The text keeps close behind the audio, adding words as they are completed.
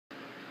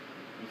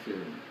feel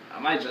me? I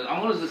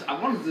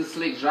want to just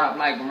slick drop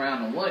like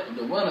around the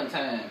winter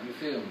time. You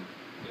feel me?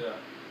 Yeah.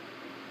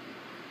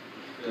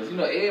 Cause you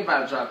know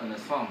everybody dropping in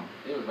summer.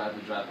 Everybody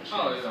be dropping shit in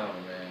yeah. summer,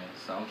 man.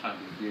 So I'm trying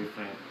to be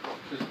different.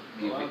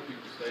 A lot of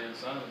people stay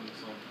inside in the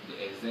summer.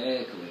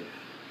 Exactly.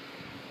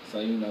 So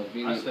you know,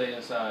 I stay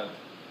inside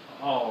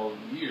all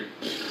year.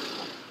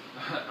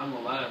 I'm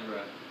a line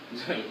rat.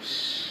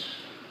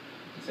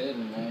 Tell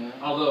me, man.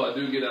 Although I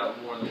do get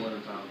out more in the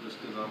wintertime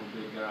just because I'm a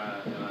big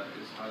guy and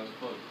it's hot as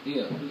fuck.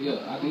 Yeah. I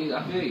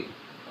feel you.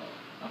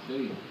 I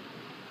feel you.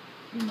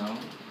 You know,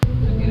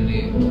 I get it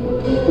in.